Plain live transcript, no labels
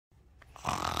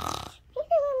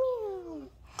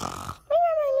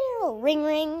Ring,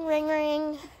 ring, ring,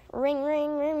 ring. Ring,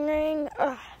 ring, ring, ring.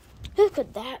 Ugh. Who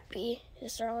could that be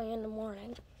this early in the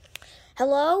morning?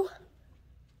 Hello?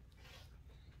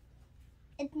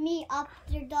 It's me,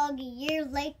 Officer Doggy. You're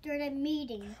late for the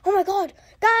meeting. Oh my god.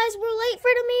 Guys, we're late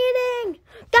for the meeting.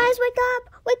 Guys, wake up.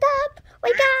 Wake up.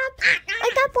 Wake up.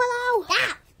 Wake up, Willow.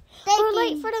 We're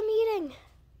late for the meeting.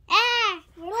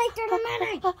 We're late for the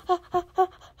meeting.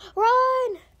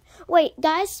 Run. Wait,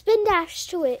 guys, spin dash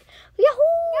to it.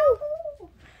 Yahoo!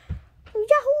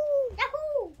 Yahoo!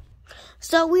 Yahoo!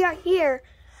 So we are here.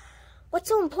 What's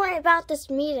so important about this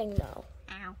meeting, though?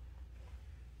 Ow.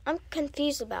 I'm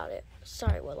confused about it.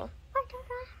 Sorry, Willow.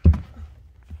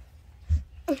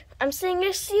 I'm saying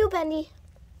this to you, Bendy.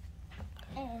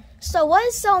 So what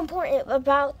is so important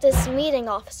about this meeting,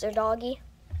 Officer Doggy?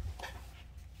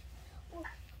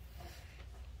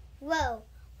 Well,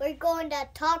 we're going to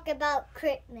talk about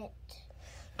Christmas.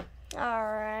 All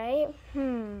right.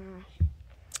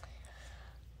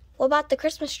 What about the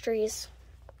Christmas trees?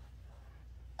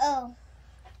 Oh,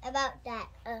 about that.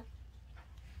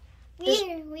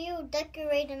 We'll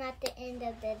decorate them at the end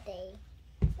of the day.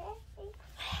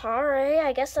 All right,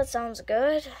 I guess that sounds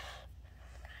good.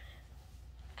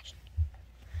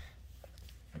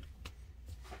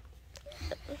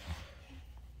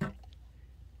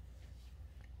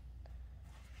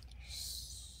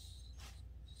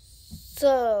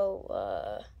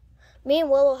 So, me and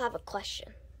Willow have a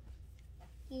question.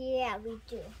 Yeah, we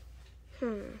do.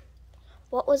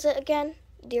 What was it again?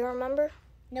 Do you remember?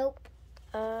 Nope.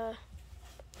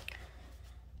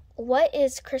 What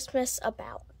is Christmas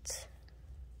about?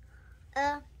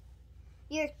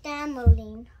 Your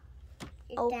family.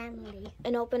 Family.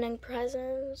 And opening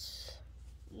presents.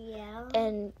 Yeah.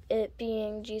 And it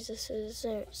being Jesus's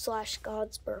 /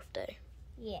 God's birthday.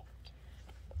 Yeah.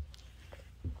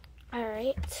 All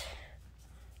right.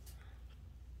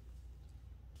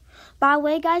 By the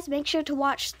way, guys, make sure to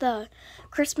watch the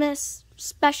Christmas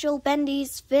special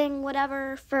Bendy's thing,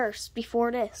 whatever, first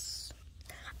before this.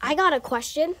 I got a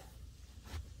question.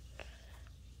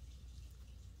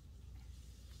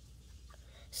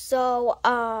 So,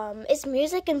 is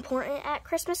music important at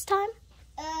Christmas time?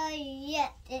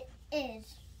 Yes, it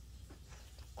is.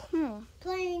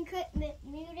 Playing Christmas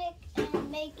music and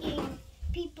making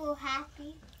people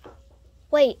happy.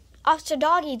 Wait, Officer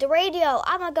Doggy, the radio.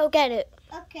 I'm gonna go get it.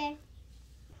 Okay.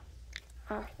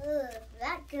 That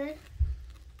good.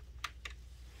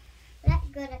 That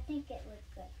good. I think it was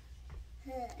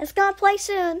good. It's gonna play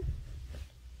soon.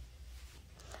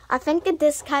 I think the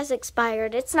disc has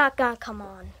expired. It's not gonna come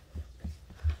on.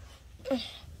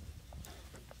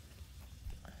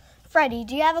 Freddie,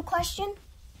 do you have a question?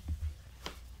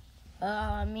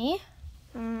 Me?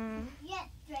 Yes,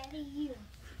 Freddy, you.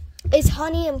 Is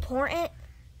honey important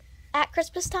at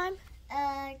Christmas time?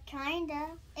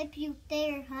 Kinda. If you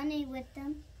share honey with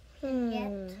them.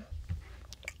 Yes.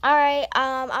 All right,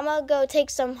 I'm gonna go take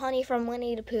some honey from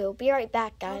Winnie the Pooh. Be right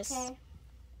back, guys. Okay.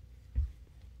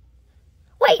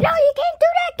 Wait, no, you can't do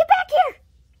that. Get back here.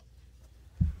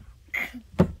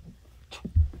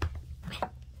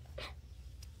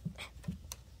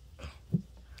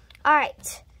 All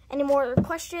right. Any more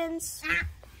questions?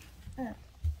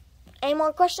 Any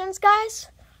more questions, guys?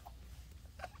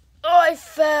 Oh, I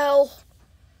fell.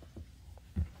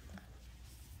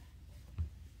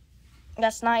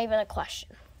 That's not even a question.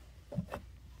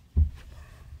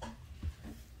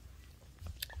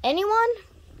 Anyone?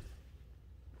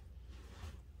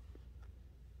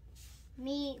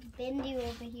 Me, Bendy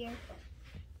over here.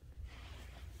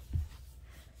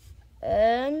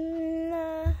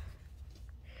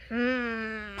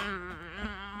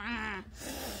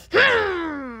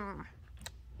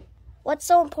 What's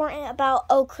so important about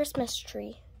Oh Christmas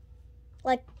Tree?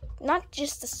 Like, not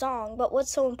just the song, but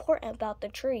what's so important about the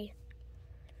tree?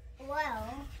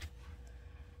 Well,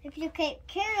 if you take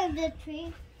care of the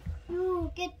tree,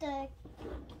 you get the,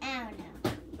 I don't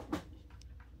know.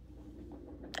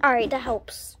 All right, that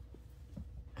helps.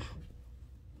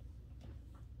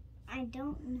 I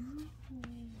don't know.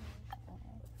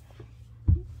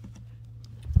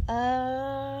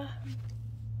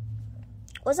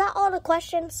 Was that all the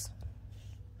questions?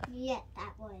 Yeah,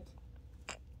 that was.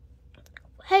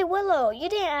 Hey, Willow, you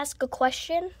didn't ask a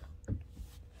question.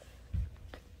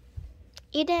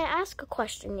 You didn't ask a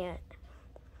question yet.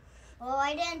 Well,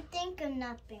 I didn't think of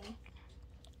nothing.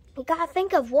 You gotta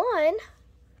think of one.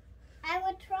 I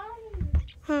would try.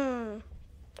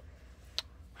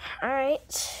 All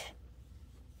right.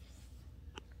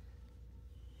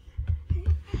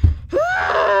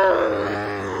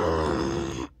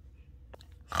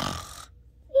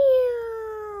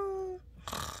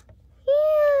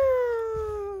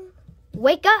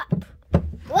 Wake up.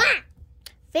 What?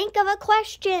 Think of a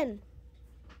question.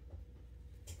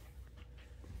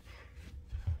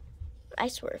 I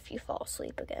swear if you fall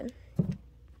asleep again.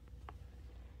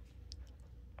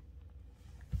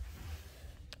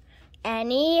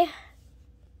 Any?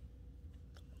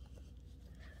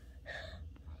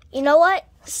 You know what?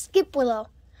 Skip Willow.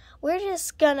 We're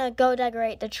just gonna go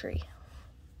decorate the tree.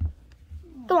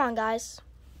 Go on, guys.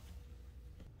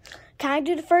 Can I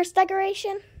do the first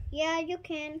decoration? Yeah, you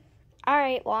can. All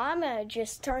right, well, I'm gonna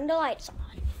just turn the lights on.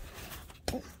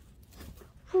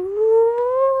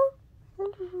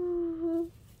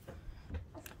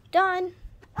 Done.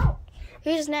 Oh.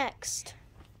 Who's next?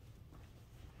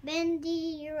 Bendy,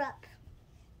 you're up.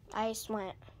 Ice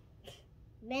went.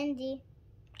 Bendy.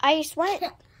 Ice went.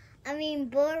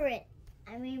 Boris.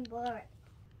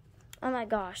 Oh my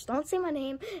gosh, don't say my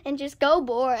name and just go,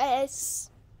 Boris.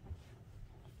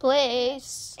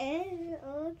 Please.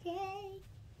 Oh, okay.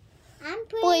 I'm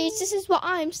putting... Please, this is what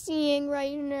I'm seeing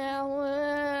right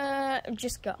now.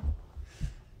 Just go.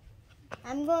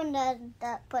 I'm going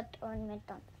to put ornament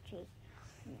on the tree.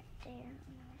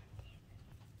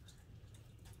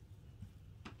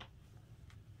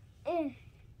 There.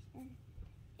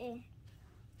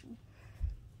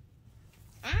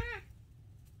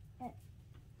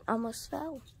 Almost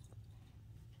fell.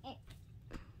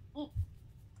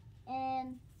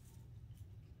 And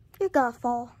You're gonna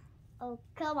fall. oh,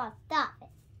 come on, stop it.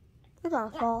 You're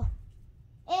gonna fall.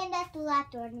 And that's the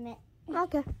last ornament.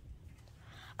 Okay.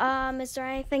 Is there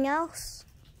anything else?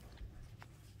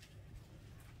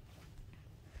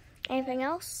 Anything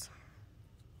else?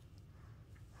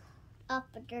 Up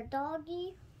with your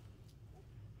doggy.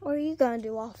 What are you gonna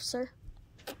do, officer?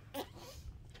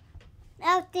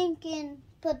 I was thinking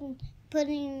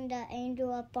putting the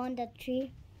angel up on the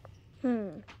tree.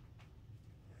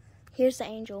 Here's the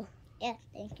angel. Yes,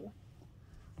 thank you.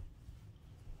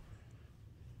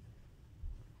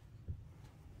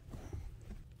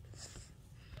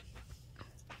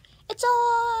 It's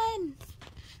on!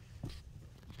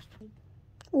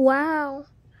 Wow.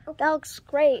 That looks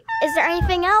great. Is there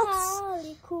anything else?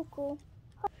 Holy cuckoo.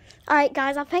 Alright,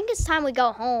 guys, I think it's time we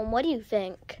go home. What do you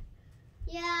think?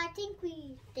 Yeah, I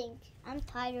think. I'm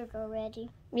tired already.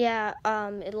 Yeah,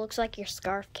 it looks like your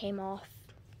scarf came off.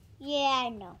 Yeah, I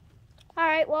know.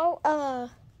 Alright, well,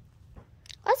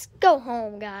 let's go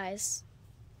home, guys.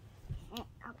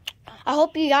 I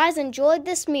hope you guys enjoyed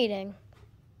this meeting.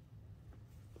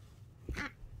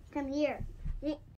 Come here.